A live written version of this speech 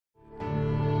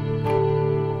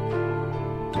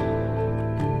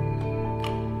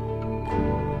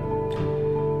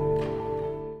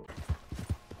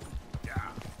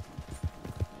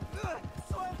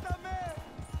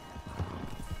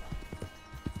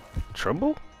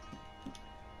trouble?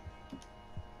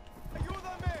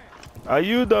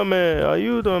 Ayúdame,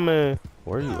 ayúdame.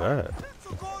 Where are you at?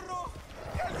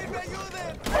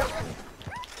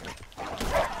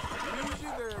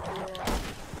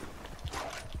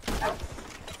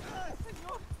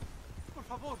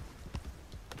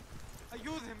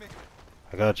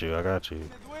 I got you, I got you.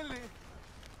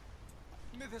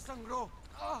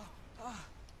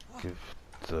 Give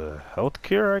the health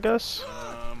cure, I guess?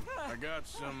 I got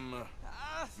some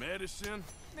medicine.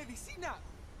 Medicina.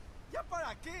 ¿Ya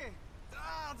para qué?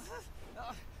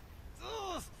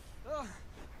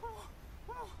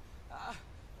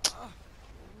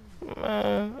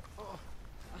 Man.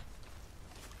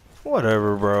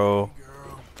 Whatever, bro.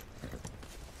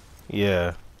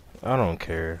 Yeah, I don't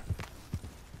care.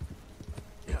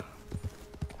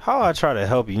 How I try to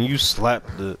help you and you slap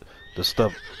the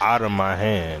stuff out of my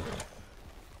hand?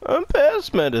 I'm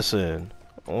past medicine.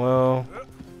 Well,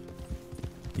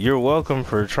 you're welcome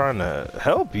for trying to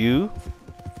help you.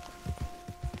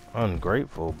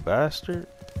 Ungrateful bastard.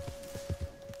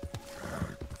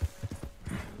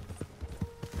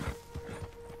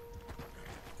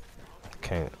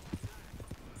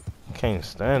 Can't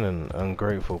stand an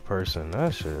ungrateful person.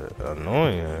 That shit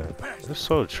annoying. It's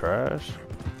so trash.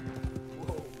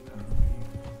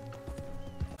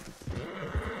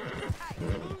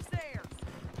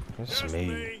 It's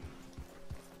me.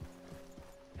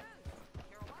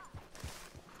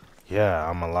 Yeah,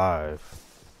 I'm alive.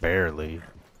 Barely.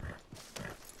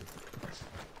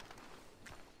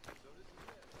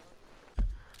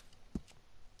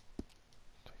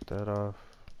 Take that off.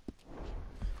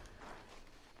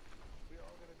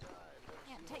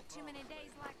 Can't take too many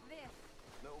days like this.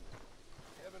 No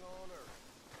heaven on earth.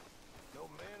 No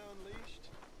man unleashed.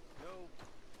 No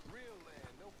real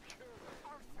land. No pure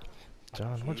land.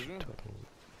 John, what you talking about?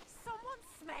 Someone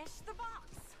smashed the box.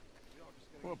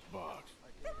 What box?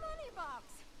 The money box.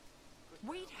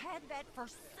 We'd had that for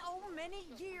so many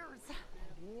years.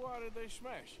 Why did they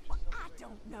smash it? Well, I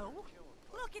don't know.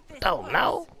 Look at this. Don't place.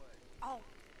 know. All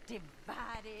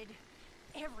divided.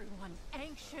 Everyone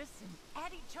anxious and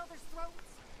at each other's throats.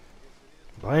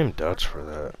 Blame Dutch for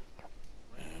that.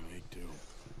 Yeah, me too.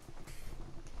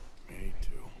 Me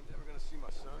too. Never gonna see my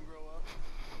son grow up.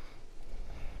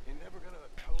 You're never gonna.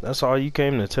 That's all you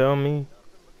came to tell me?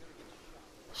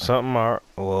 Something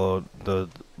well, the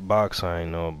box I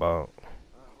ain't know about.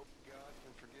 I hope God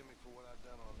can forgive me for what I've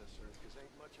done on this earth, 'cause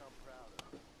ain't much I'm proud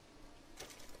of.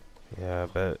 Yeah, I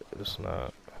bet it's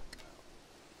not.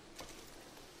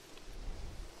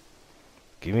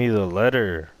 Give me the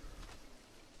letter.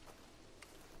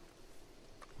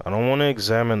 I don't want to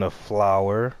examine the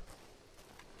flower.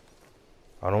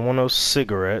 I don't want no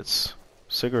cigarettes.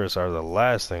 Cigarettes are the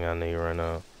last thing I need right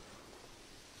now.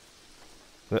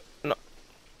 No.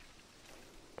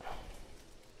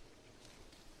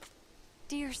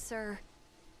 Dear sir,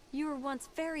 you were once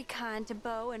very kind to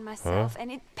Beau and myself, Huh?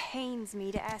 and it pains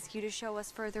me to ask you to show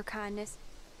us further kindness.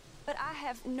 But I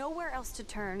have nowhere else to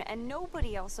turn, and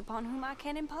nobody else upon whom I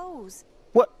can impose.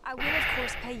 What? I will, of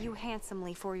course, pay you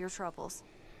handsomely for your troubles.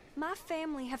 My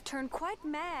family have turned quite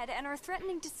mad and are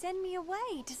threatening to send me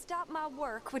away to stop my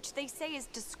work, which they say is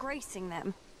disgracing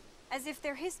them. As if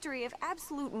their history of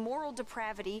absolute moral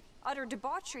depravity, utter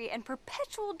debauchery, and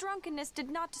perpetual drunkenness did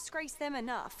not disgrace them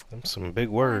enough. Them some big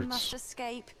I words. must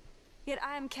escape, yet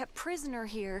I am kept prisoner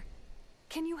here.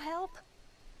 Can you help?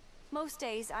 Most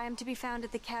days I am to be found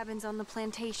at the cabins on the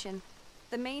plantation.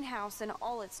 The main house and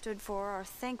all it stood for are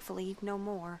thankfully no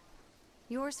more.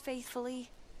 Yours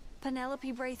faithfully,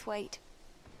 Penelope Braithwaite.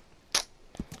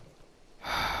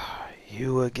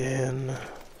 You again.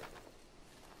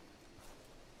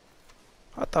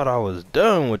 I thought I was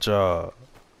done with y'all.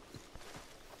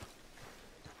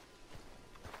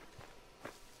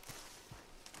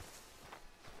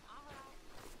 I'll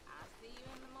see you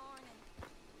in the morning.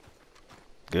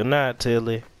 Good night,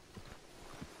 Tilly.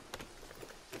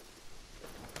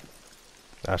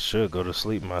 I should go to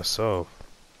sleep myself.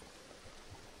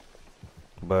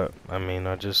 But, I mean,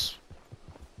 I just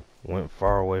went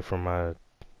far away from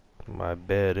my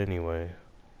bed anyway.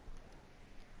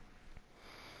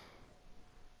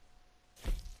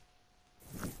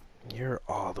 You're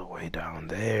all the way down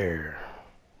there.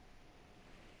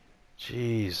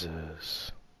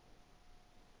 Jesus.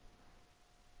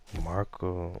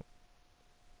 Marco.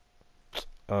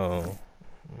 Oh,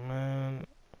 man.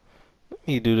 Let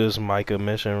me do this Micah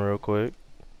mission real quick.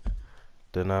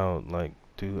 Then I'll, like,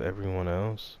 do everyone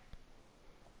else.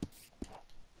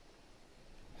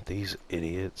 These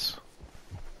idiots.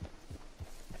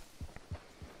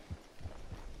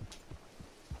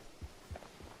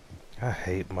 I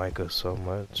hate Micah so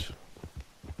much.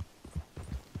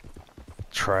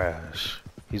 trash.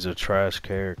 He's a trash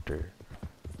character.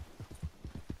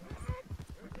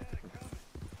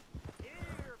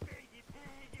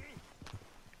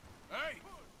 Hey!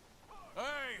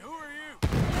 Hey, who are you?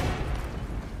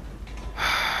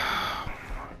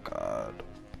 God.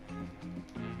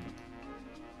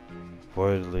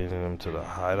 Avoid leading him to the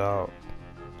hideout.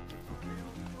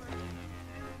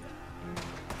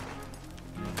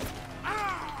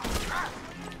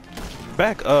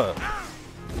 Back up.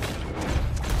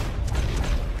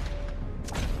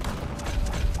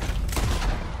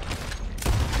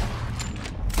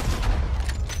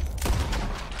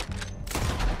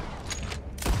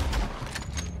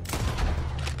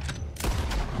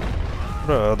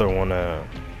 Where the other one at?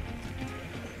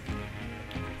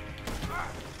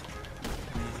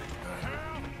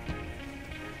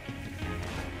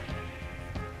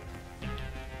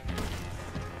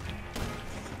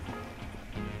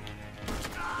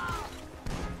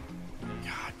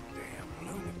 Goddamn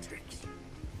lunatics.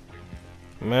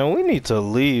 Man, we need to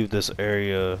leave this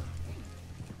area.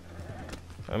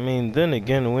 I mean, then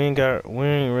again, we ain't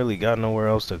really got nowhere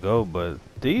else to go, but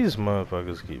these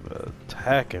motherfuckers keep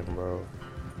attacking, bro.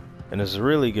 And it's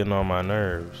really getting on my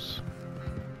nerves.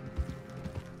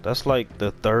 That's like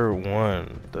the third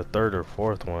one, the third or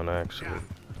fourth one, actually.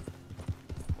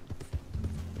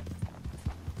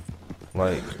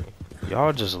 Like,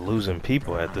 y'all just losing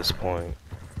people at this point.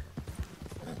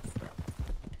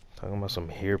 Talking about some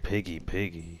here piggy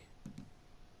piggy.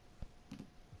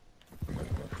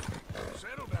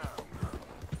 Settle down.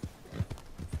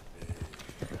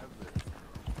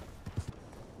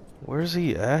 Where's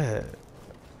he at?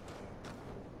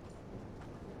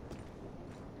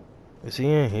 Is he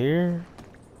in here?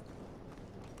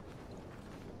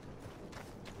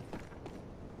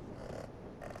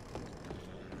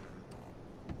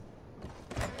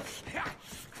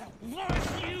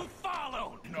 Was you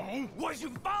followed? No. Was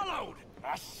you followed?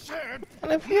 I said.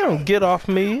 And if you don't get off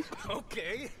me,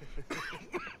 Okay.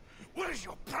 What is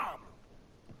your problem?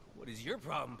 What is your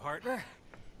problem, partner?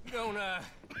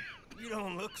 You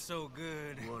don't look so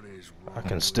good. What is wrong? I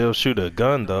can still shoot a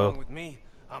gun Wrong though. with me?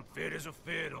 I'm fit as a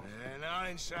fiddle. And I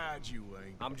inside you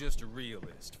ain't. I'm just a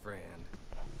realist, friend.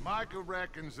 Micah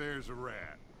reckons there's a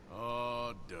rat.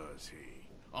 Oh, does he?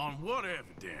 On what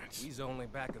evidence? He's only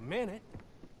back a minute.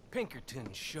 Pinkerton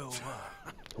show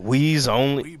up. We's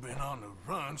only. We've been on the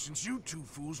run since you two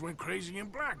fools went crazy in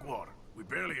Blackwater. We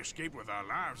barely escaped with our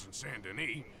lives in Saint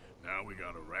Denis. Now we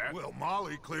got a rat. Well,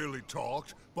 Molly clearly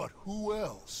talked, but who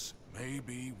else?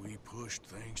 Maybe we pushed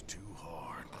things too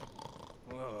hard.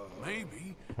 Whoa.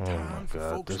 Maybe Oh time my for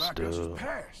God, folks this like us is dude.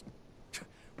 past.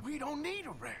 We don't need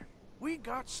a rat. We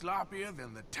got sloppier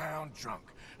than the town drunk,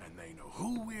 and they know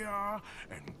who we are,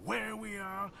 and where we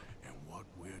are, and what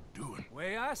we're doing.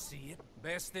 Way I see it,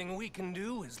 best thing we can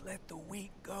do is let the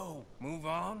week go. Move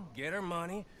on, get our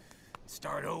money,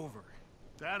 start over.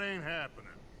 That ain't happening.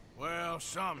 Well,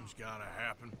 something's gotta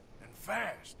happen, and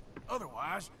fast.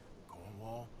 Otherwise,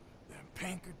 Cornwall, them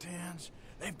Pinkertons,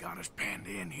 they've got us penned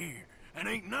in here, and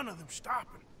ain't none of them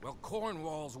stopping. Well,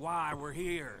 Cornwall's why we're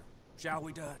here. Shall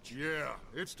we, Dutch? Yeah,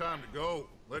 it's time to go.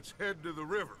 Let's head to the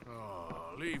river.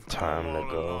 Oh, leave Time to Cornwall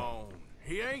go. alone.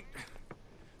 He ain't...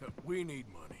 We need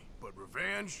money, but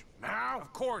revenge? Now?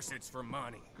 Of course it's for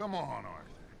money. Come on,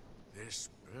 Arthur. This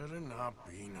better not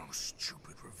be no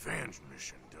stupid revenge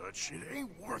mission, Dutch. It ain't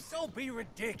worth it. Don't be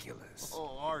ridiculous.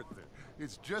 Oh, Arthur,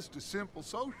 it's just a simple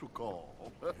social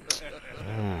call.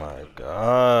 Oh my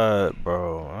God,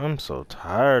 bro. I'm so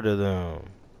tired of them.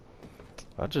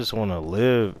 I just want to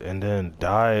live and then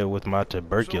die with my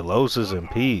tuberculosis in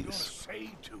peace.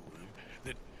 Say to him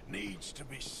that needs to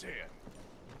be said.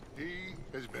 He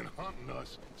has been hunting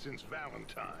us since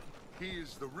Valentine. He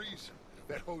is the reason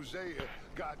that Hosea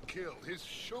got killed. His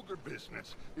sugar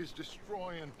business is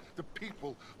destroying the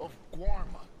people of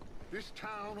Guarma. This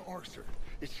town, Arthur,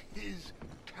 is his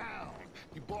town.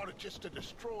 He bought it just to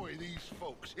destroy these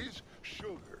folks. His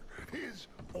sugar, his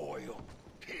oil,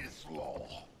 his law.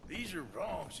 These are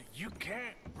wrongs that you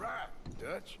can't right,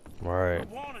 Dutch. Right.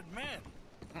 We're wanted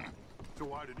men. So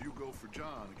why did you go for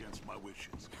John against my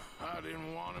wishes? I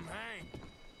didn't want him hanged.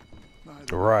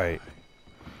 Neither Right.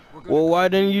 We're gonna Well, go why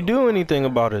didn't do you no do harm. anything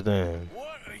about it then?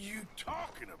 What are you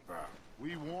talking about?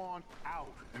 We want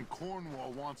out, and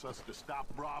Cornwall wants us to stop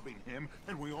robbing him,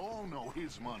 and we all know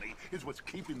his money is what's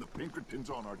keeping the Pinkertons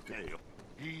on our tail.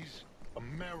 He's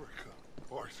America,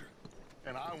 Arthur,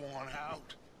 and I want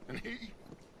out, and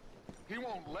he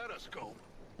won't let us go.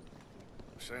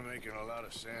 This ain't making a lot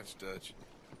of sense, Dutch.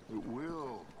 It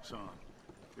will, son.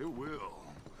 It will.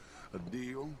 A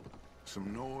deal,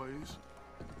 some noise,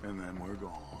 and then we're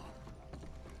gone.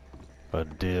 A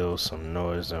deal, some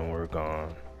noise, and we're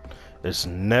gone. It's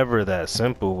never that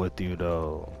simple with you,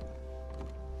 though.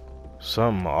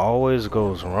 Something always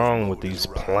goes wrong with these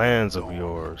plans of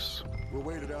yours. We're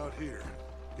waited out here.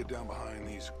 Get down behind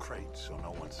these crates so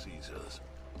no one sees us.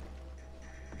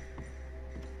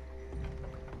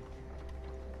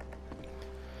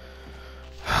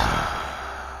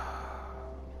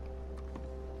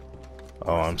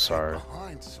 Oh, I'm sorry.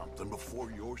 Behind something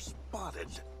before you're spotted.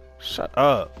 Shut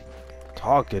up.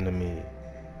 Talking to me.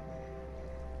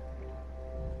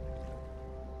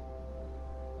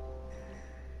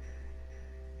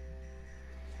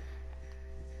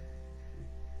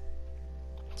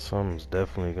 Something's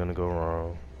definitely gonna go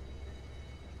wrong.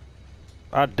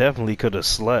 I definitely could have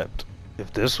slept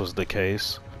if this was the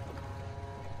case.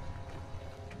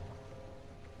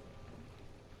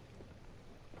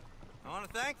 I want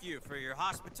to thank you for your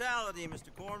hospitality,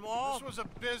 Mr. Cornwall. This was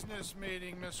a business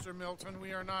meeting, Mr. Milton.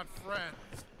 We are not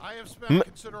friends. I have spent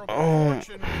considerable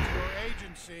fortune with your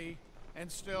agency, and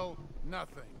still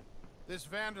nothing. This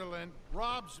Vanderlyn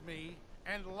robs me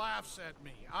and laughs at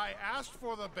me. I asked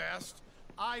for the best.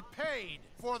 I paid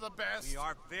for the best. We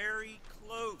are very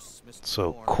close, Mr.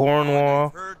 So Cornwall.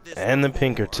 Cornwall and the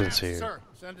Pinkertons here. Sir,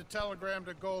 send a telegram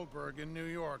to Goldberg in New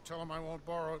York. Tell him I won't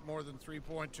borrow it more than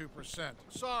 3.2%.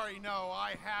 Sorry, no,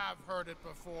 I have heard it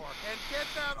before. And get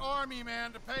that army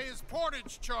man to pay his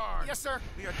portage charge. Yes, sir.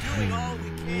 We are doing all we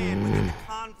can within the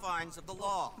confines of the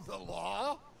law. The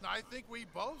law? I think we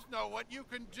both know what you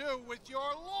can do with your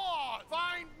law.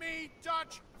 Find me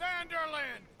Dutch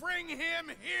Vanderlyn. Bring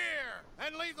him here.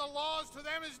 And leave the laws to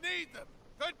them as need them.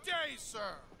 Good day,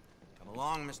 sir. Come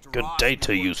along, Mr. Good Ross. day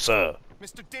to you, sir.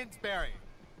 Mr. Didsbury.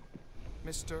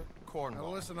 Mr. Cornwall.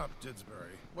 Now listen up,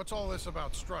 Didsbury. What's all this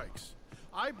about strikes?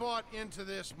 I bought into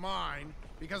this mine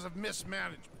because of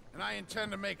mismanagement. And I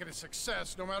intend to make it a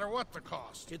success no matter what the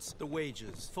cost. It's the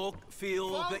wages. Folk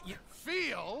feel that you...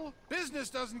 Feel? Business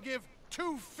doesn't give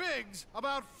two figs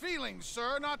about feelings,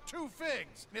 sir, not two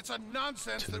figs. It's a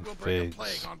nonsense that will bring a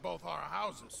plague on both our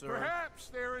houses, sir. Perhaps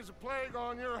there is a plague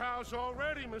on your house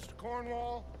already, Mr.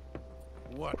 Cornwall.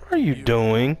 What are you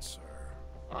doing? Sir?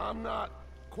 I'm not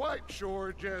quite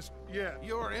sure just yet.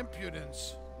 Your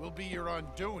impudence will be your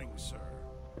undoing, sir.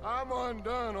 I'm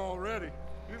undone already.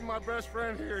 Even my best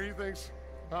friend here, he thinks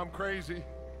I'm crazy.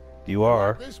 You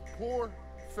are. This poor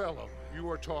fellow you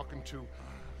are talking to,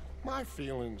 my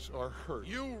feelings are hurt.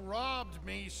 You robbed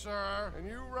me, sir. And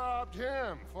you robbed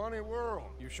him. Funny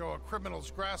world. You show a criminal's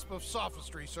grasp of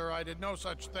sophistry, sir. I did no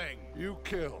such thing. You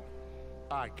kill.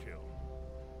 I kill.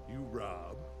 You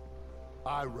rob.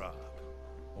 I rob.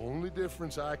 Only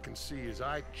difference I can see is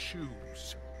I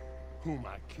choose whom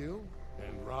I kill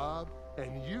and rob,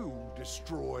 and you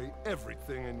destroy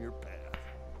everything in your path.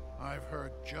 I've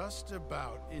heard just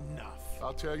about enough.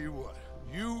 I'll tell you what.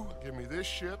 You give me this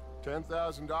ship,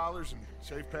 $10,000, and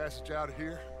safe passage out of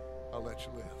here, I'll let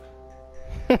you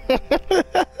live.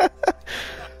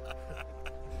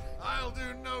 I'll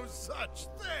do no such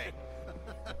thing.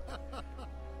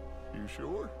 You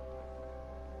sure?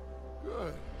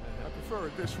 Good. I prefer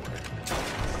it this way.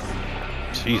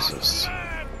 Jesus.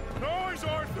 Noise,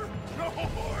 Arthur!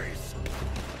 Noise!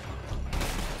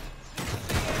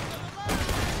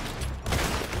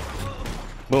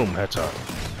 Boom, headshot.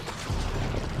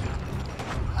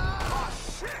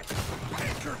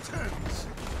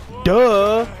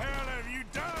 Duh.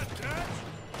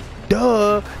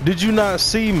 Duh. Did you not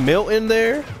see Milton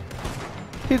there?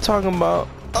 He talking about,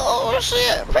 oh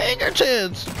shit,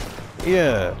 Pinkertons.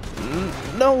 Yeah.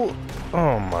 No.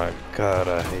 Oh my god,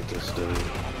 I hate this dude.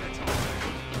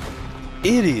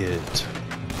 Idiot.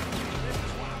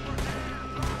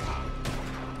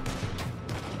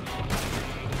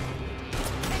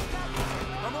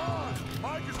 Come on!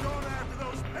 Micah's going after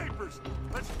those papers.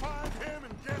 Let's find him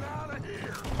and get out of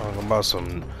here. Talking about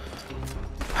some.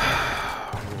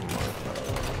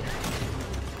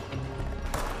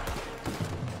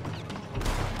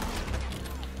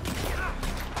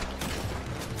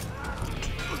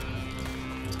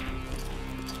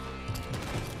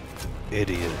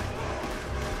 Idiot.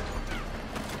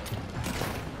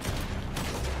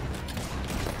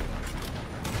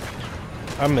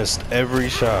 I missed every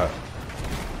shot.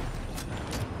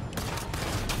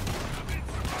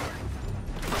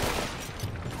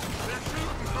 They're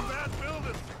shooting from that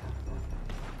building.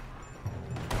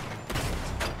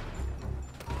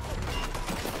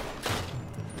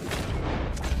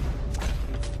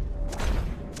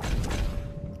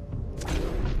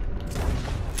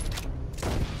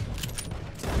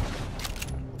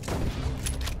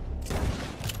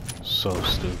 So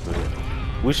stupid.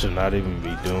 We should not even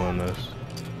be doing this.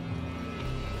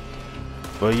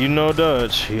 But you know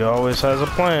Dutch, he always has a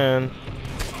plan.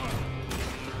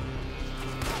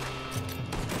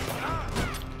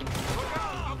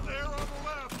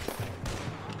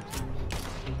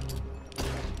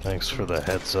 Thanks for the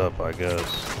heads up, I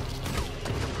guess.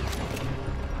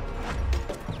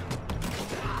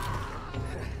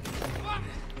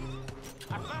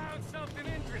 I found something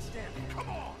interesting. Come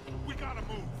on, we gotta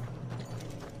move.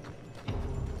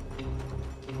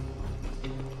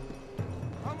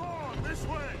 Come on, this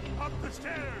way, up the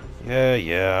stairs.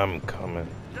 Yeah, I'm coming.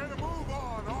 Get a move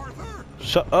on, Arthur.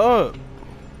 Shut up!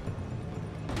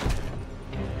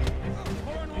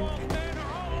 Cornwall's men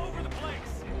are all over the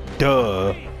place.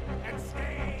 Duh. And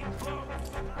stay close.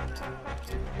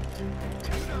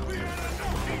 We had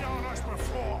enough heat on us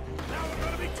before. Now we're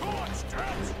gonna be torched,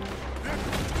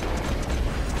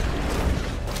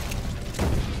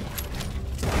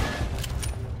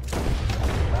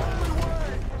 Only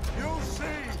way, you'll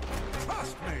see.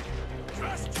 Trust me.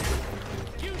 Trust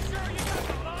you. You sure you got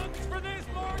the lungs for this,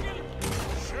 Morgan?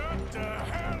 Shut the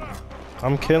hell up.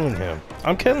 I'm killing him.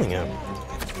 I'm killing him.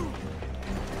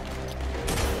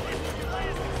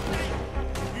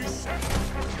 You said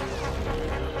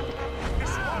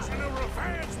this wasn't a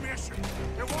revenge mission.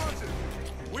 It wasn't.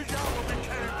 We got what we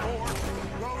came for.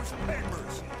 Those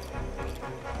papers.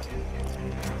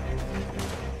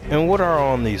 And what are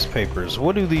on these papers?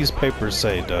 What do these papers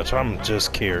say, Dutch? I'm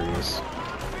just curious.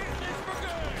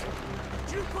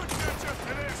 Did you put ketchup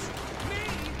to this? Me?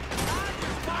 I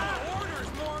just follow orders,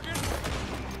 Morgan.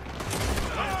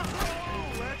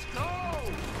 Let's go.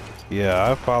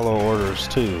 Yeah, I follow orders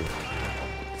too.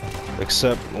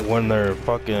 Except when they're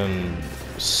fucking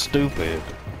stupid.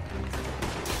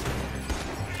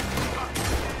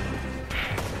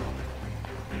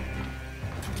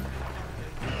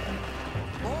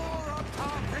 More up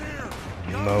top here.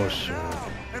 No Go shit. now,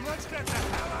 and let's get the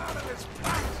hell out of this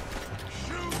place.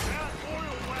 Shoot that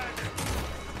oil wagon.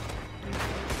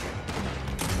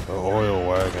 The oil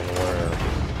wagon where?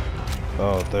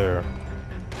 Oh, there.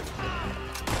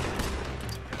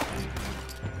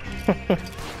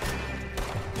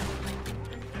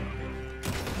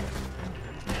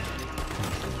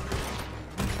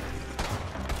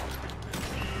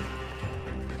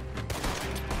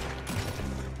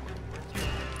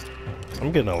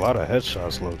 I'm getting a lot of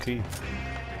headshots, low key.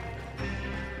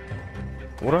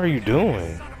 What are you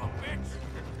doing? Son of a bitch.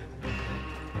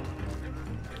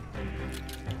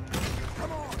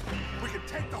 Come on. We can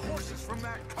take the horses from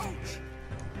that coach.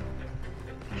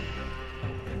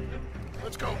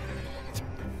 Let's go.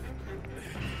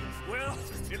 Well,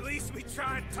 at least we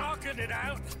tried talking it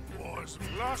out. Boys,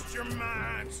 you've lost your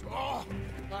minds. Oh,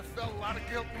 I felt a lot of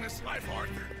guilt in this life,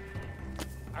 Arthur.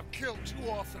 I've killed too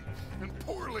often and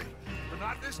poorly, but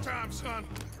not this time, son.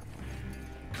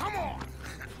 Come on.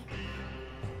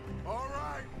 All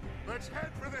right, let's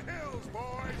head for the hills,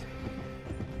 boys.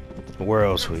 Where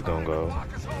else we gonna go?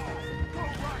 Block us off. Go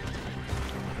right.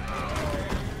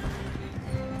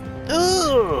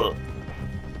 Ugh.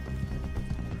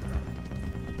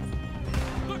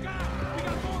 Look out! We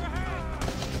got more ahead!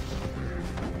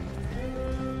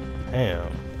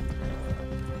 Damn.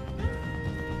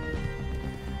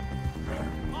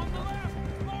 On the left!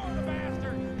 More the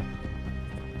bastard!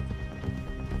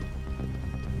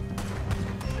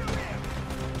 Shoot him!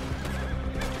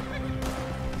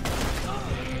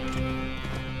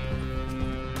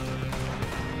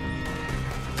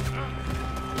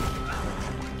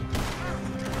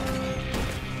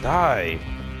 Die.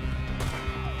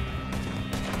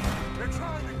 They're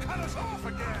trying to cut us off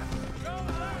again. Go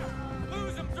left!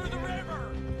 Lose him through the river!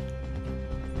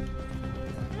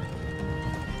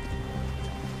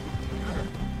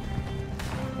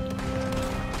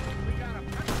 We got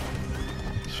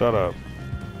a Shut up.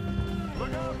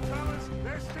 Look out, fellas.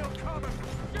 They're still coming.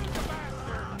 shoot the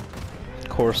bastard! Of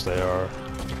course they are.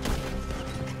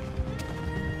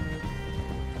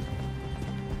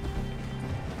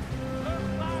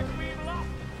 Looks like we lost.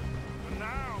 And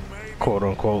now, maybe. Quote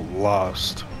unquote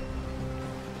lost.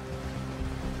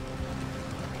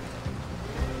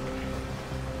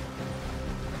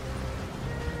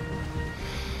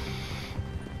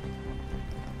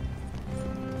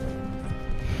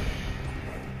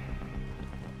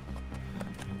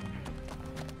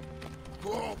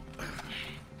 Whoa.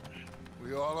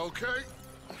 We all okay?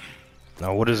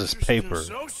 Now what is this paper?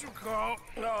 Social call.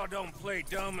 Oh, don't play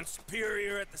dumb and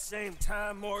superior at the same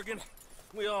time, Morgan.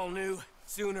 We all knew,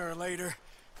 sooner or later,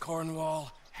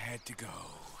 Cornwall had to go.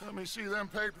 Let me see them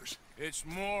papers. It's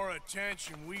more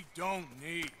attention we don't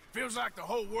need. Feels like the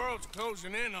whole world's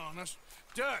closing in on us.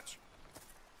 Dutch,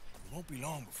 it won't be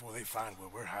long before they find where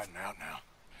we're hiding out now.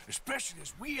 Especially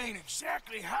as we ain't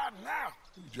exactly hiding out.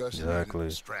 We just Exactly. need a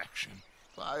distraction.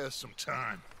 Buy us some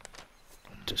time.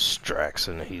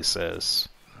 Distraction, he says.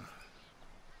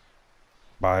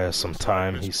 Buy us some Looks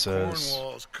time, like he Mr. says.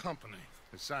 Cornwall's company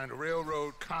has signed a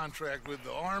railroad contract with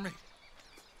the army.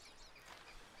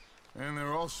 And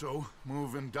they're also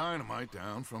moving dynamite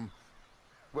down from,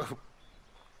 well,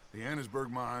 the Annesburg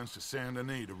mines to Saint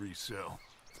Denis to resell.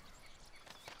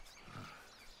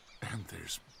 And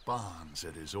there's bonds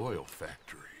at his oil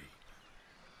factory.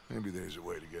 Maybe there's a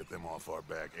way to get them off our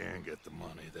back and get the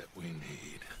money that we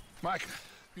need. Micah,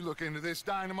 you look into this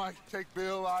dynamite. Take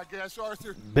Bill, I guess,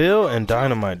 Arthur. Bill and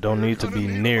Dynamite don't We're need to gonna be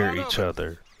need a near lot of each it.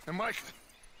 other. And Micah,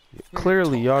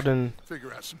 Clearly, y'all didn't.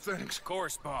 figure out some things. Of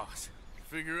course, boss.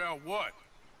 Figure out what?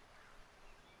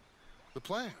 The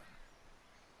plan.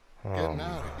 Oh Getting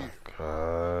out of my here.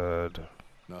 God.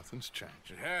 Nothing's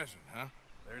changed. It hasn't, huh?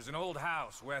 There's an old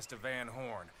house west of Van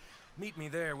Horn. Meet me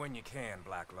there when you can,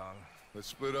 Black Lung. Let's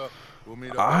split up. We'll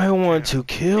meet up. I at the want camp.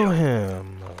 to kill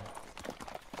him.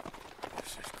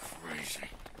 This is crazy.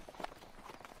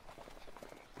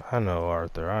 I know,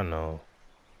 Arthur, I know.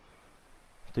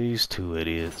 These two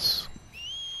idiots.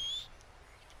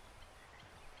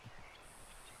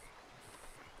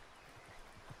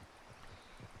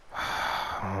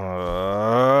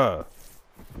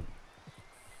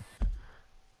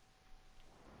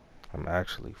 I'm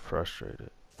actually frustrated.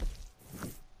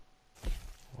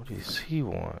 What does he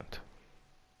want?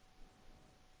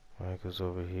 Micah's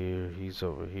over here, he's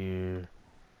over here.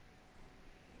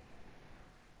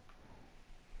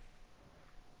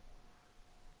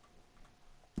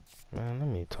 Man, let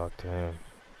me talk to him.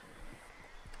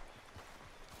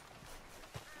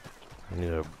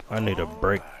 I need a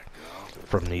break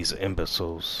from these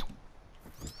imbeciles.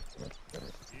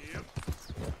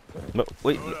 No,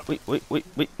 wait.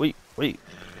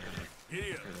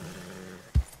 Here.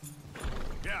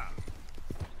 Yeah.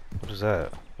 What is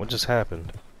that? What just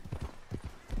happened?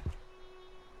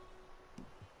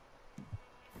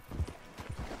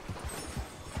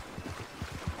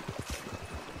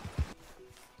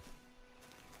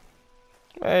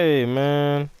 Hey,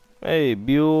 man. Hey,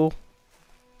 Buell.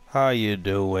 How you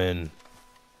doing?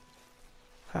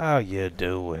 How you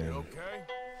doing? Okay?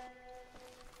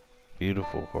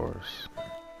 Beautiful horse.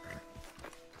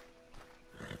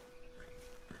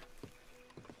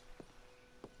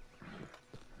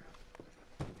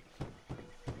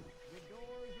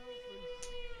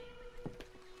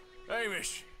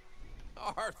 Hamish,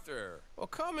 Arthur, well,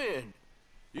 come in.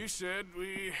 you said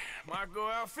we might go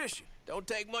out fishing. Don't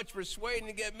take much persuading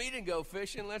to get me to go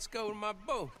fishing. Let's go to my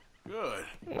boat. Good.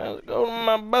 Let's go to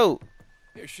my boat.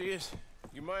 Here she is.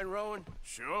 You mind rowing?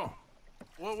 Sure.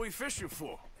 What we fishing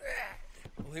for?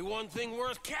 Only one thing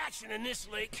worth catching in this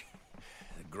lake.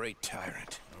 The Great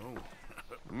Tyrant. Oh.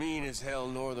 Mean as hell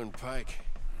northern pike.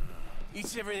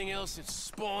 Eats everything else that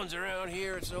spawns around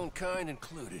here, its own kind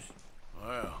included.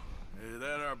 Well, is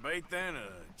that our bait then? A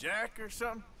jack or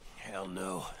something? Hell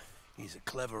no. He's a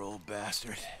clever old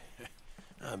bastard.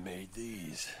 I made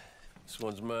these. This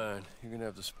one's mine. You're gonna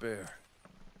have to spare.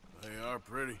 They are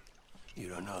pretty. You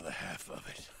don't know the half of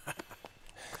it.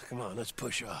 Come on, let's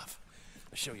push off.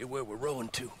 I'll show you where we're rowing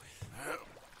to.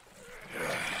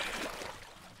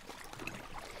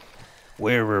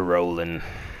 Where we're rolling.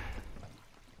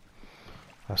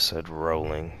 I said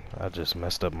rolling. I just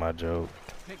messed up my joke.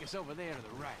 Take us over there to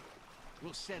the right.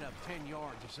 We'll set up 10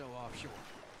 yards or so offshore.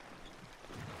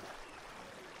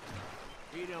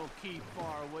 He don't keep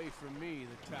far away from me,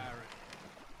 the tyrant.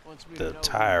 Wants me The to know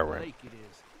tyrant. whose lake it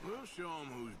is. We'll show him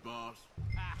who's boss.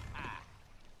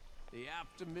 The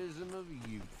optimism of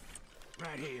youth.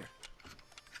 Right here.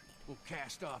 We'll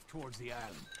cast off towards the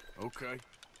island. Okay.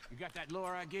 You got that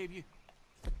lure I gave you?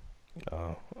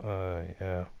 Oh,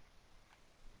 yeah.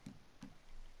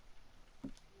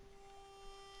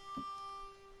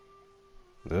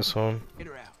 This one? Get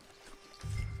her out.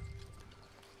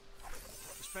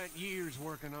 Spent years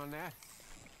working on that.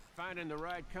 Finding the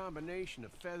right combination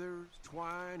of feathers,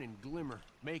 twine, and glimmer.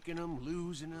 Making them,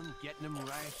 losing them, getting them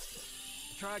right.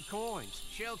 Tried coins,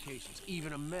 shell cases,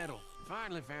 even a medal.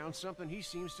 Finally found something he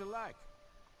seems to like.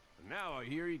 And now I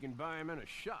hear you can buy him in a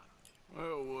shop.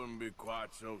 Well, it wouldn't be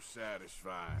quite so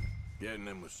satisfying. Getting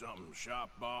him with something shop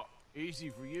bought. Easy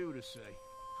for you to say.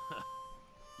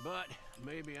 But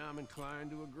maybe I'm inclined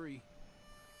to agree.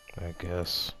 I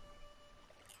guess.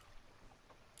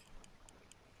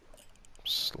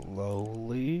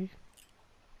 Slowly.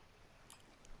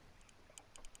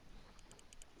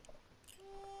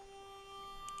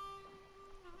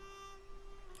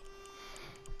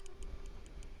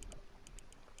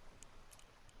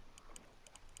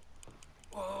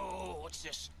 Whoa, what's that?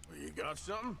 delicious. Well, you got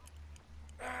something?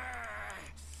 I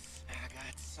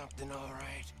got something, all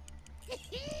right. Hey,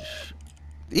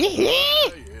 you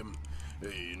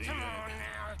need Come a... on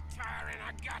now, Tyrant,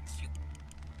 I got you.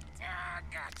 I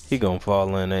got you. He gonna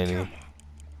fall in, ain't he?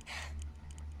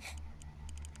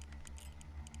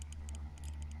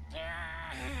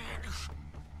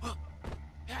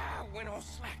 Went on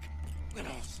slack. Went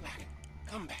on slack.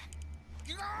 Come back.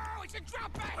 Oh, it's a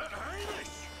drop back. Hamish!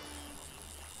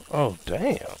 Oh,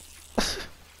 damn.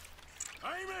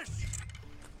 Hamish!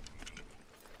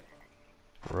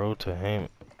 Road to Ham.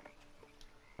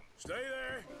 Stay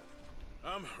there.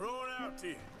 I'm rowing out to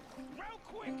you. Real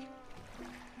quick.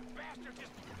 Bastard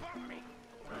just bumped me.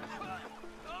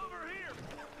 Over here.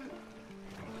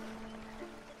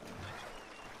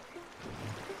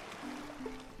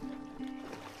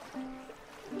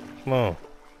 Come on.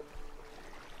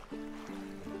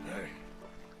 Hey,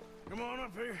 come on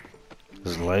up here.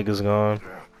 His leg is gone.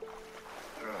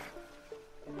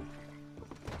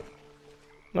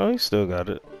 No, he still got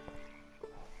it.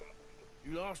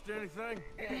 You lost anything?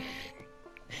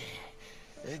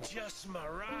 Just my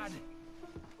rod.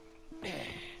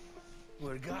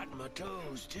 Would've gotten my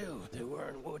toes, too. They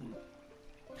weren't wooden.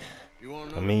 You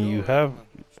want I mean, you have...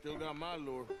 Still got my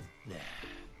lure. Nah.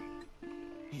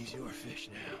 He's your fish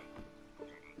now.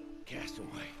 Cast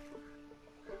away.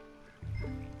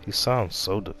 He sounds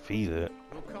so defeated.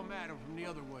 We'll come at him from the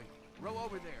other way. Row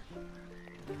over there.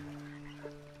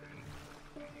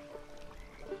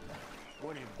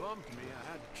 When he bumped me,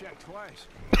 I had to check twice.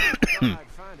 Thought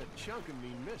I'd find a chunk of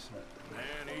me missing.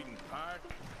 Man-eating pike?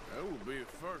 That will be a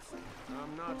first.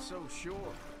 I'm not so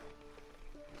sure.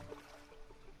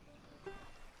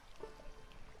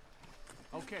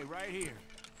 Okay, right here.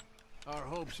 Our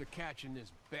hopes of catching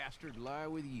this bastard lie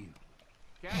with you.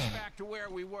 Cast back to where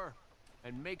we were,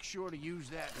 and make sure to use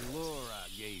that lure I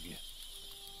gave you.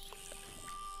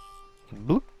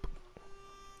 Bloop.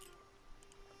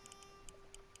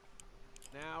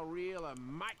 Now reel a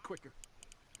mite quicker.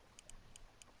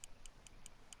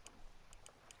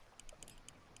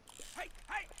 Hey,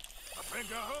 hey! I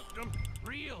think I hooked him.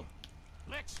 Reel!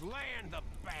 Let's land the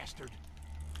bastard!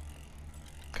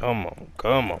 Come on,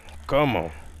 come on, come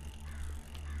on.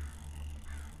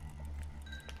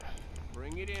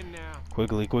 Bring it in now.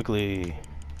 Quickly, quickly.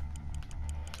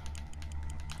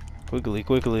 Quickly,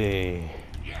 quickly.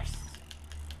 Yes!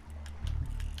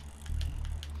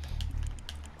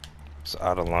 It's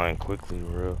out of line quickly,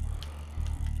 real.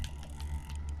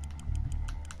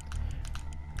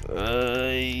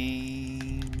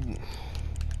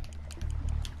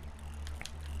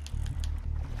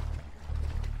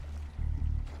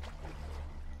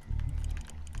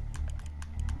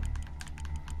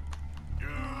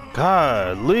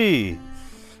 Golly.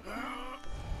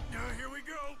 Here we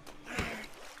go.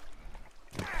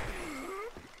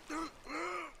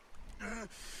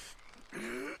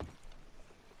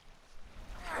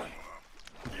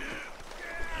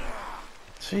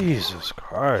 Jesus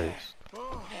Christ.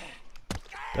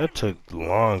 That took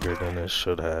longer than it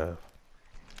should have.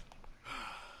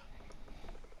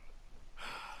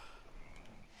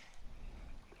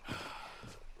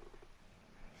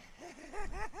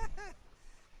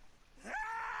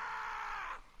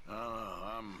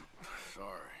 I'm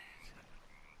sorry.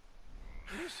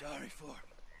 What are you sorry for?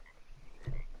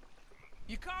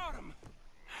 You caught him!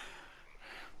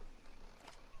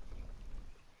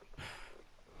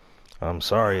 I'm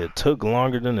sorry it took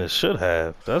longer than it should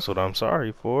have. That's what I'm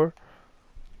sorry for.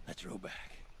 Let's row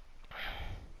back.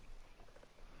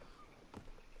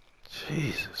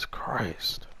 Jesus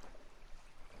Christ.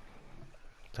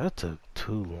 That took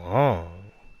too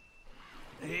long.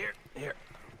 Here,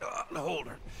 hold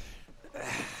her.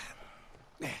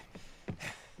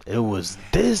 It was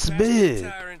this big.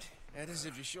 Tyrant. That is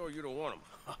if you're sure you don't want him.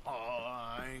 Oh,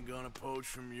 I ain't gonna poach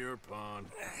from your pond.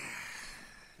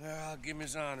 I'll give him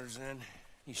his honors then.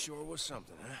 He sure was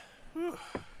something, huh?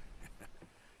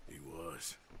 He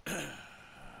was.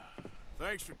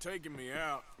 Thanks for taking me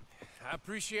out. I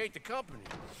appreciate the company.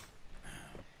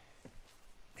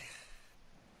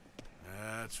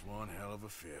 That's one hell of a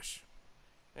fish.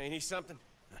 Ain't he something?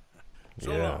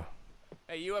 So Yeah. long.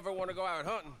 Hey, you ever want to go out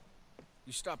hunting?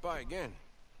 You stop by again.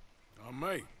 I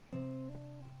may.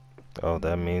 Oh,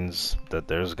 that means that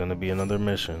there's gonna be another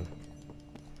mission.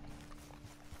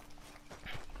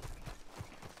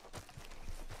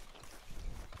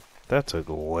 That took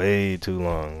way too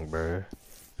long, bruh.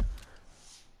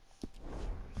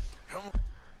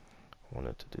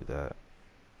 Wanted to do that.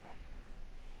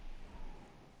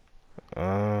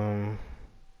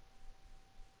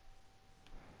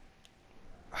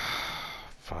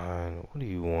 Fine. What do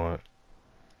you want?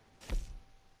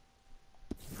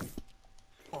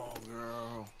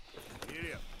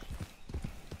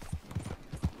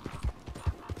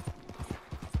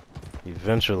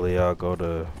 Eventually, I'll go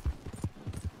to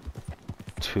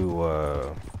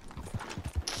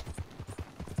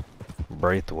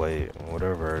Braithwaite,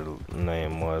 whatever her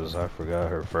name was. I forgot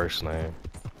her first name.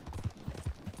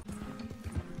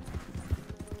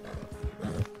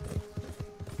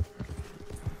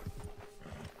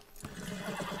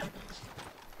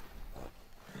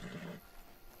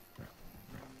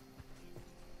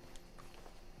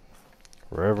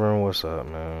 Reverend, what's up,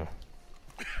 man?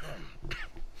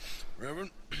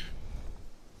 Reverend?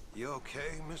 You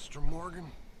okay, Mr. Morgan?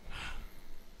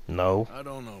 No. I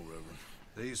don't know, Reverend.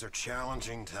 These are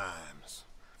challenging times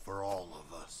for all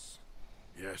of us.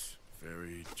 Yes,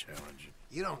 very challenging.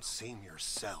 You don't seem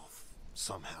yourself,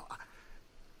 somehow.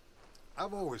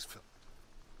 I've always felt...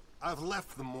 I've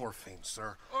left the morphine,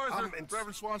 sir. Arthur,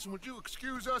 Reverend Swanson, would you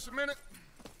excuse us a minute?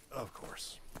 Of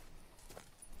course.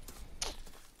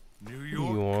 New You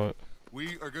York. want?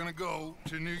 We are gonna go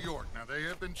to New York. Now, they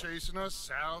have been chasing us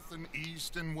south and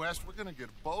east and west. We're gonna get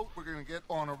a boat, we're gonna get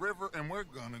on a river, and we're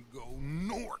gonna go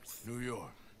north. New York.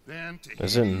 Then to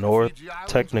Is it Haiti, north, Fiji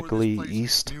Islands, or technically this place,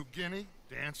 east? New Guinea,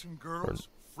 dancing girls,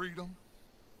 freedom.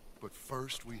 But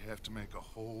first, we have to make a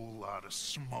whole lot of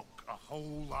smoke, a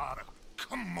whole lot of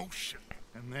commotion.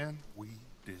 And then we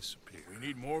disappear. We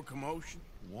need more commotion.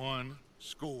 1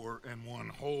 score and 1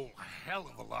 whole hell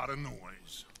of a lot of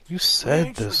noise. You We said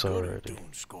ain't so this good at already. doing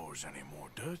scores anymore,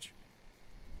 Dutch.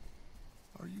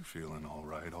 Are you feeling all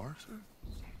right, Arthur?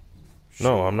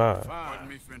 No, I'm not. Pardon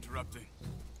me for interrupting.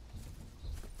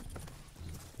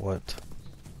 What?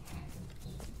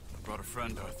 I brought a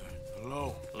friend, Arthur.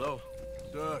 Hello. Hello.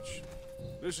 Dutch.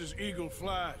 This is Eagle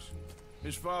Flies.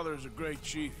 His father is a great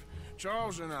chief.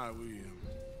 Charles and I, we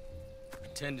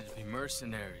Pretended to be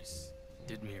mercenaries.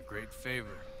 Did me a great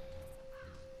favor.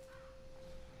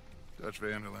 Dutch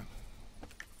Vanderlyn,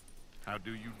 how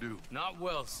do you do? Not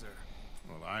well, sir.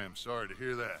 Well, I am sorry to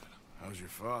hear that. How's your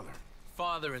father?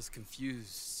 Father has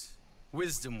confused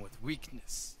wisdom with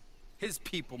weakness. His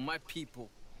people, my people.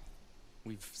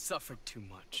 We've suffered too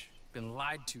much. Been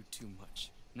lied to too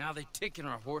much. Now they've taken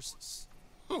our horses.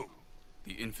 Who?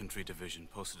 The infantry division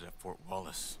posted at Fort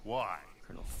Wallace. Why?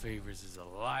 Colonel Favors is a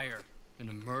liar and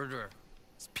a murderer.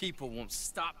 His people won't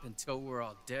stop until we're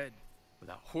all dead.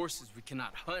 Without horses, we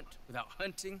cannot hunt. Without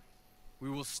hunting, we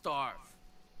will starve.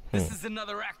 This is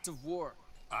another act of war.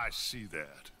 I see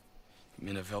that.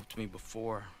 Men have helped me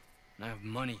before, and I have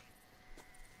money.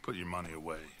 Put your money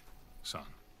away, son.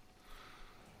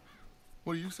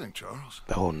 What do you think, Charles?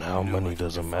 Oh, now You know, money I think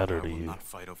doesn't your matter father to will you. not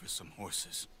fight over some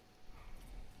horses.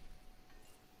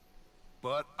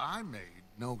 But I made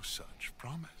no such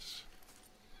promise.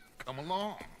 Come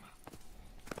along.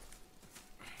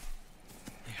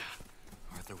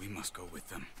 Arthur, we must go with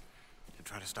them to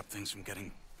try to stop things from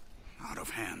getting out of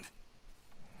hand.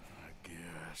 I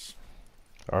guess.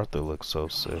 Arthur looks so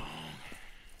sick.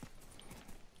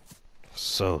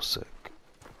 So sick.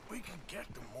 We can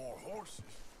get them more horses.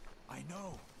 I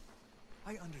know.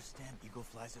 I understand Eagle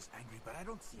Flies is angry, but I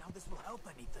don't see how this will help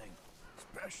anything.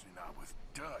 Especially not with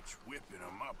Dutch whipping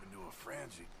them up into a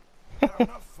frenzy. Got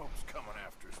enough folks coming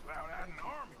after us without adding an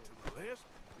army to the list.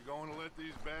 You going to let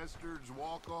these bastards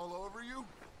walk all over you?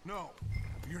 No,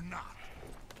 you're not.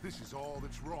 This is all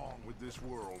that's wrong with this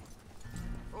world.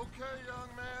 Okay, young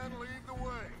man, lead the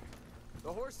way.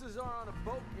 The horses are on a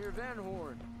boat near Van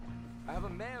Horn. I have a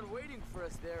man waiting for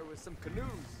us there with some canoes.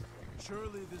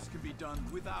 Surely this can be done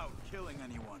without killing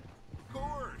anyone. Of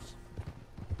course.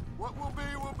 What will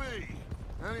be.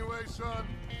 Anyway, son,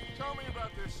 tell me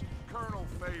about this Colonel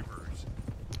Favors.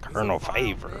 Colonel He's a vile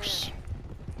Favors. man.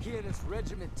 He and his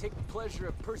regiment take pleasure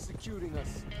of persecuting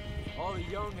us. All the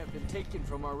young have been taken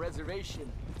from our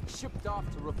reservation, shipped off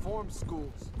to reform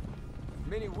schools.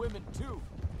 Many women, too.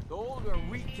 The old are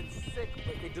weak and sick,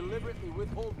 but they deliberately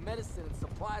withhold medicine and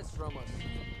supplies from us.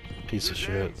 Piece of It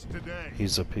shit. ends today.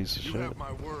 He's a piece of You shit. have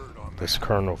my word on This that.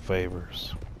 Colonel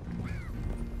Favors.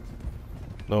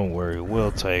 Don't worry,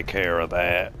 we'll take care of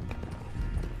that.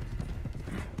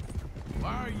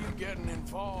 Why are you getting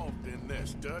involved in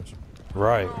this, Dutch?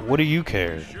 Right, what do you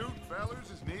care? Shoot fellers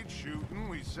as need shooting.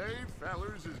 We save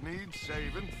fellers as need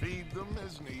saving. Feed them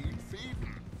as need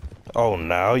feeding. Oh,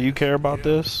 now you care about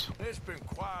this? It's been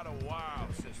quite a while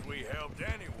since we helped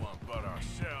anyone but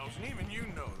ourselves, and even you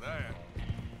know that.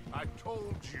 I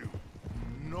told you,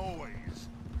 noise.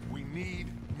 We need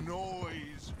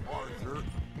noise, Arthur.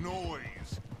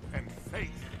 Noise and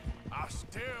faith. I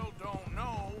still don't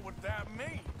know what that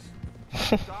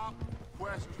means. Stop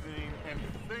questioning and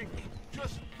think.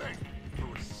 Just think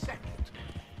for a second.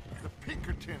 The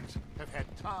Pinkertons have had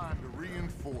time to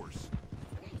reinforce.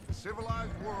 The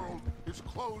civilized world is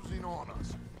closing on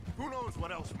us. Who knows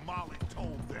what else Molly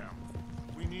told them?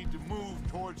 We need to move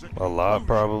towards A lot,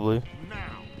 probably.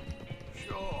 now.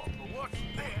 Sure, but what's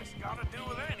this got to do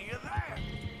with any of that?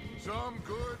 Some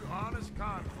good, honest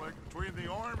conflict between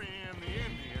the army and the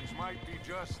Indians might be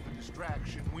just the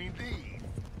distraction we need.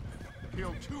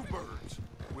 Kill two birds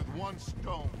with one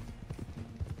stone.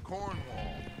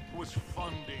 Cornwall was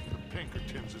funding the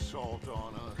Pinkertons' assault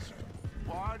on us.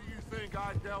 Why do you think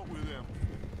I dealt with them?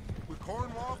 With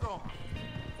Cornwall gone,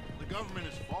 the government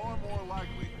is far more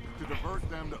likely to divert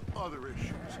them to other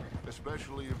issues,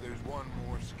 especially if there's one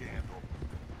more scandal.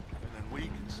 And then we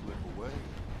can slip away.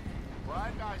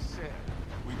 Like I said,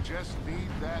 we just need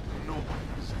that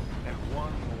noise and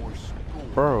one more score.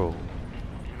 Bro.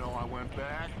 You know, I went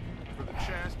back for the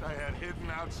chest I had hidden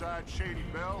outside Shady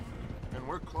Belle, and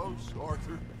we're close,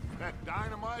 Arthur. That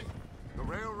dynamite, the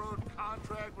railroad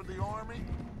contract with the army,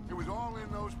 it was all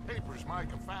in those papers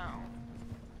Micah found.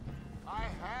 I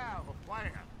have a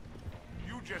plan.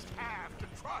 You just have to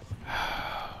trust me.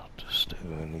 Just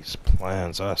doing these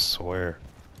plans, I swear.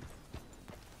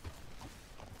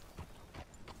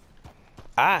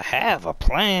 I have a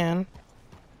plan.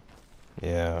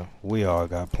 Yeah, we all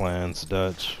got plans,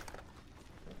 Dutch.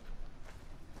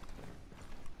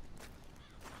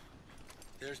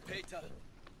 There's Peta.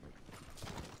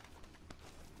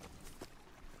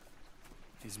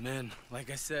 These men, like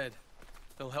I said,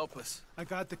 they'll help us. I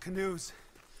got the canoes.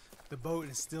 The boat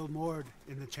is still moored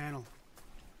in the channel.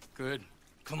 Good.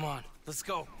 Come on, let's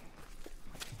go.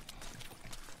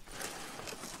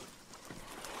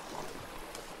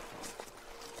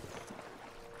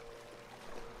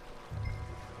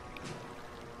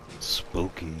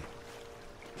 Spooky.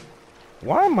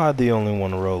 Why am I the only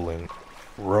one rowing?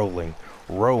 Rowing.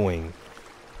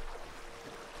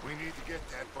 We need to get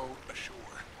that boat ashore.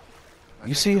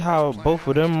 You see how both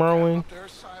of them rowing?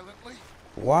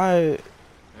 Why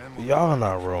y'all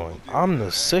not rowing? I'm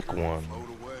the sick one.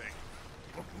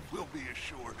 We'll be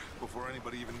ashore before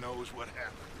anybody even knows what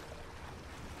happened.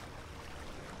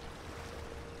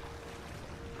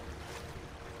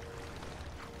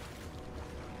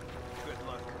 Good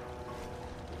luck.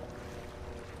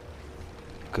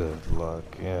 Good luck,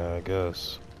 yeah, I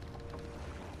guess.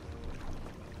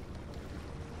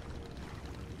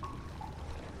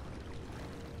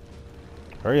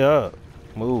 Hurry up.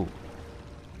 Move.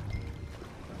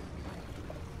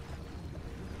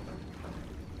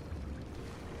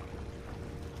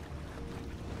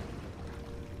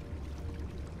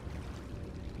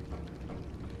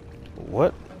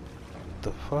 What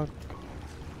the fuck?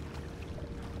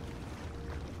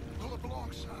 Pull up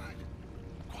alongside.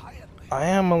 Quietly. I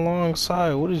am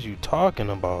alongside. What is you talking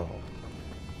about?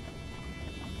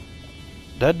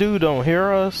 That dude don't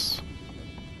hear us?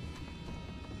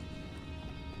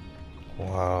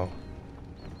 Wow.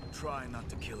 Try not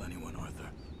to kill anyone, Arthur.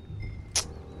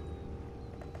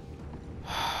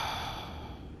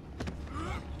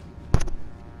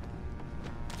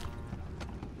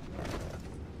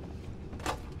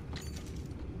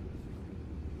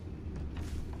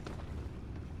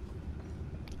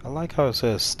 I like how it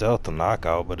says stealth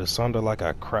knockout, but it sounded like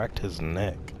I cracked his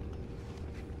neck.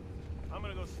 I'm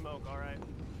gonna go smoke, alright?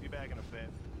 Be back in a bit.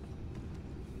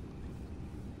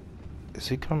 Is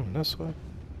he coming this way?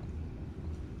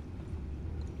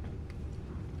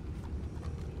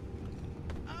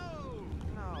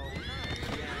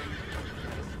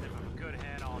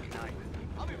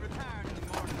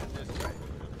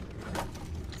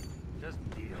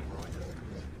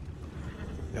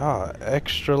 Y'all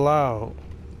extra loud.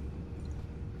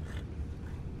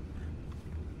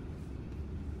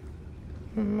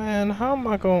 Man, how am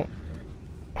I going?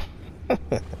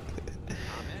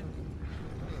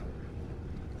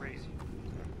 Crazy.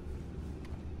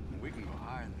 We can go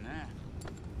higher than that.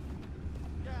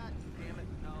 God damn it,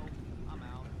 no. I'm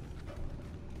out.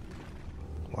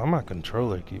 Why my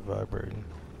controller keep vibrating?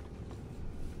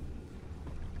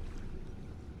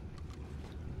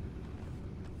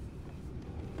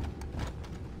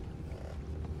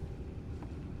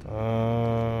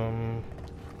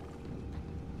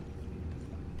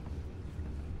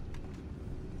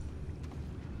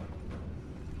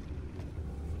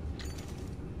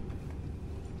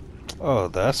 Oh,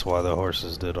 that's why the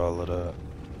horses did all of that.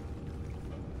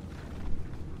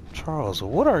 Charles,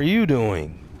 what are you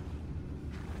doing?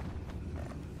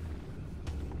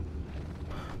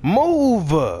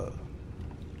 Move! Oh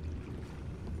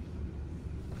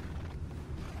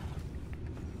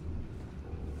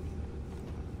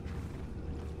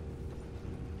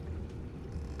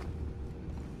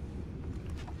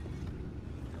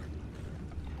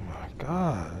my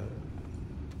God.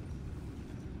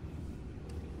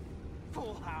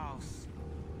 Full house.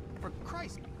 For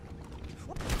Christ.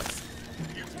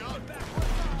 You got back.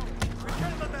 We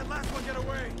can't let that last one get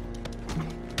away.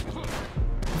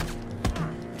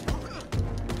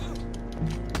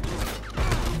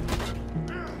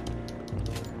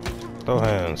 Throw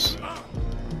hands.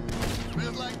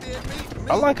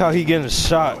 I like how he getting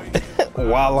shot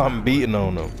while I'm beating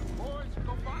on him. Boys,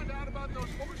 go find out about those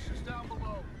horses down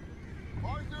below.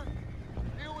 Arthur,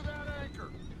 deal with that anchor.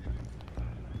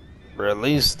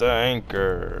 Release the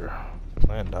anchor.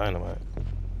 Plant dynamite.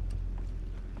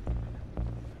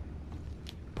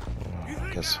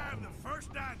 I guess. I have the first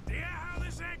idea how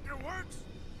this anchor works?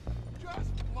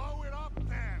 Just blow it up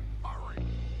then. Hurry.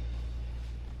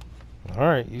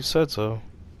 Alright, you said so.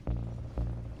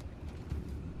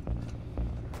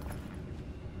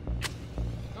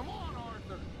 Come on,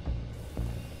 Arthur.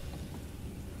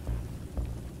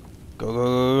 Go, go,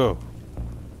 go, go.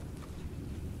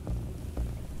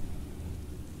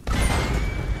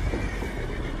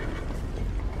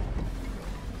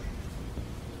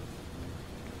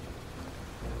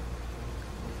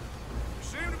 You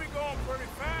seem to be going pretty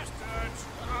fast, Dutch.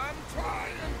 I'm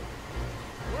trying.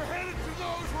 We're headed to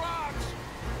those rocks.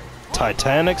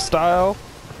 Titanic style?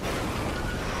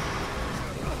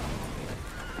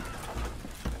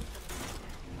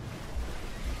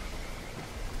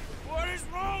 What is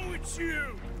wrong with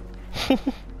you?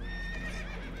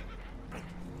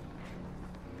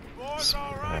 Boys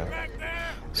all right back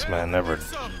there? This man never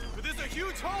But there's a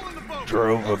huge hole in the boat.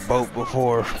 drove a boat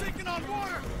before. Sinking on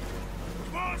water.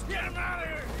 Come on, let's get him out of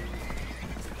here.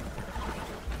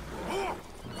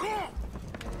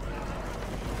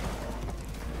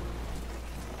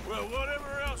 Well,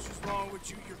 whatever else is wrong with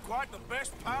you, you're quite the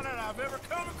best pilot I've ever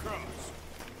come across.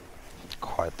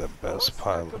 Quite the best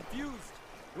pilot. Confused.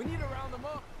 We need to round them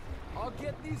up. I'll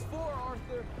get these four,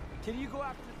 Arthur. Can you go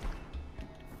after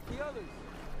the others?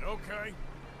 Okay.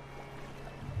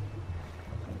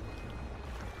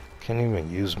 Can't even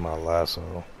use my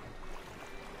lasso.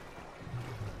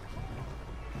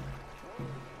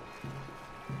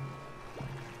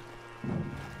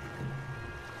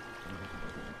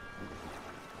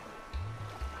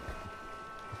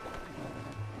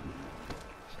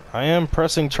 I am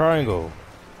pressing triangle.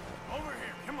 Over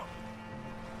here, come on.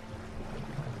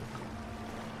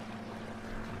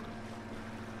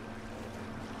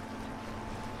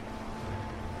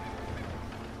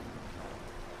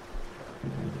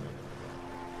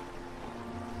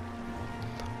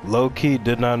 Low key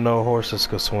did not know horses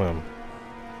could swim.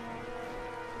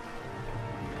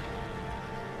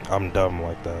 I'm dumb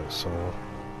like that, so.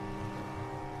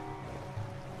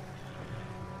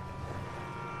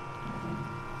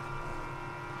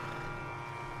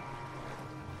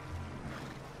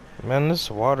 Man,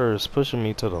 this water is pushing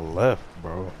me to the left,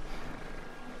 bro.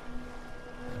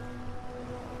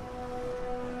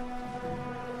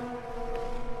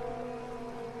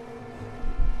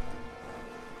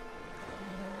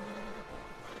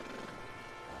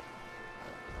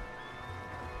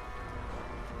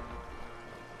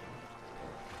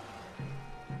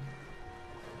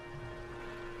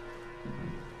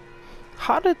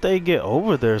 How did they get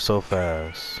over there so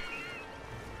fast?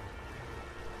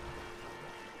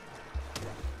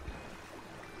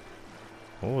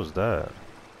 What was that?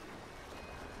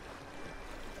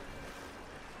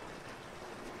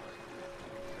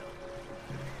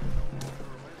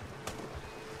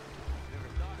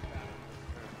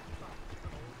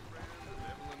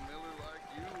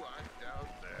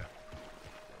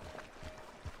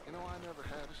 You know, I never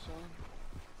had a son.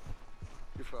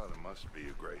 Your father must be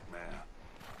a great man.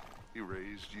 He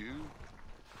raised you.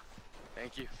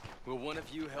 Thank you. Will one of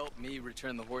you help me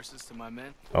return the horses to my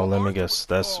men? Oh, let me guess.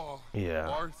 That's yeah.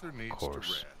 Arthur needs to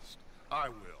rest. I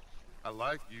will. I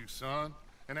like you, son.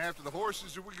 And after the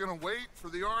horses, are we gonna wait for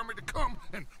the army to come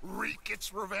and wreak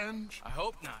its revenge? I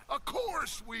hope not. Of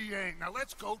course we ain't. Now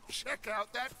let's go check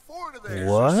out that fort of theirs.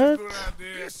 What?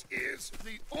 This is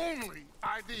the only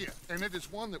idea, and it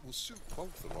is one that will suit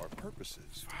both of our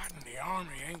purposes. Fighting the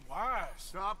army ain't wise.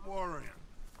 Stop worrying.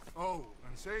 Oh,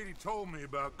 and Sadie told me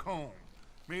about Combe.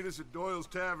 Meet us at Doyle's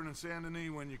Tavern in Saint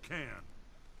Denis when you can.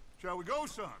 Shall we go,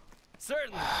 son?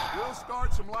 Certainly. We'll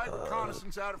start some light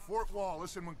reconnaissance out at Fort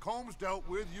Wallace, and when Combs dealt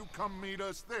with, you come meet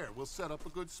us there. We'll set up a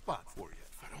good spot for you.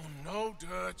 I don't know,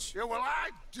 Dutch. Yeah, well, I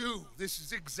do. This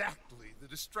is exactly the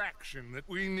distraction that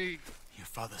we need. Your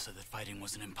father said that fighting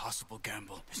was an impossible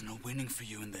gamble. There's no winning for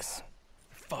you in this.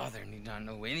 Father need not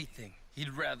know anything. He'd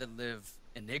rather live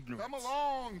in ignorance. Come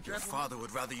along, Your gentlemen. father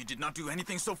would rather you did not do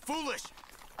anything so foolish.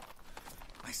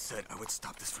 I said I would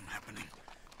stop this from happening.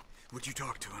 Would you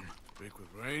talk to him? Speak with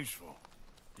Rangeful.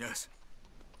 Yes.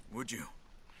 Would you?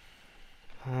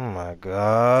 Oh my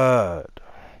God.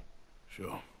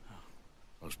 Sure.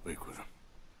 I'll speak with him.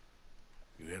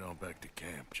 You head on back to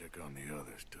camp, check on the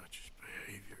others. Dutch's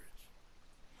behavior is...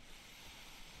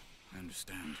 I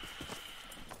understand.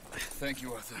 Thank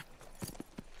you, Arthur.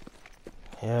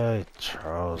 Yeah,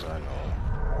 Charles, I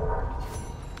know.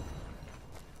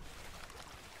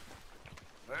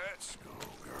 Let's go,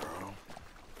 girl.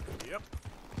 Yep.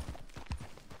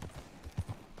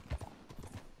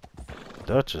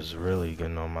 Dutch is really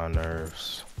getting on my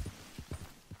nerves.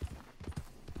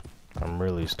 I'm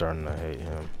really starting to hate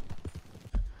him.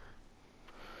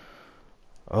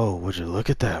 Oh, would you look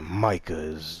at that? Micah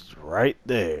is right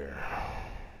there.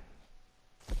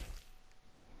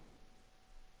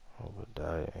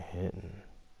 Obadiah Hinton.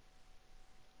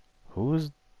 Who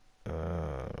is... I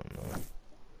don't know.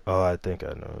 Oh, I think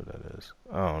I know who that is.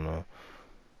 I don't know.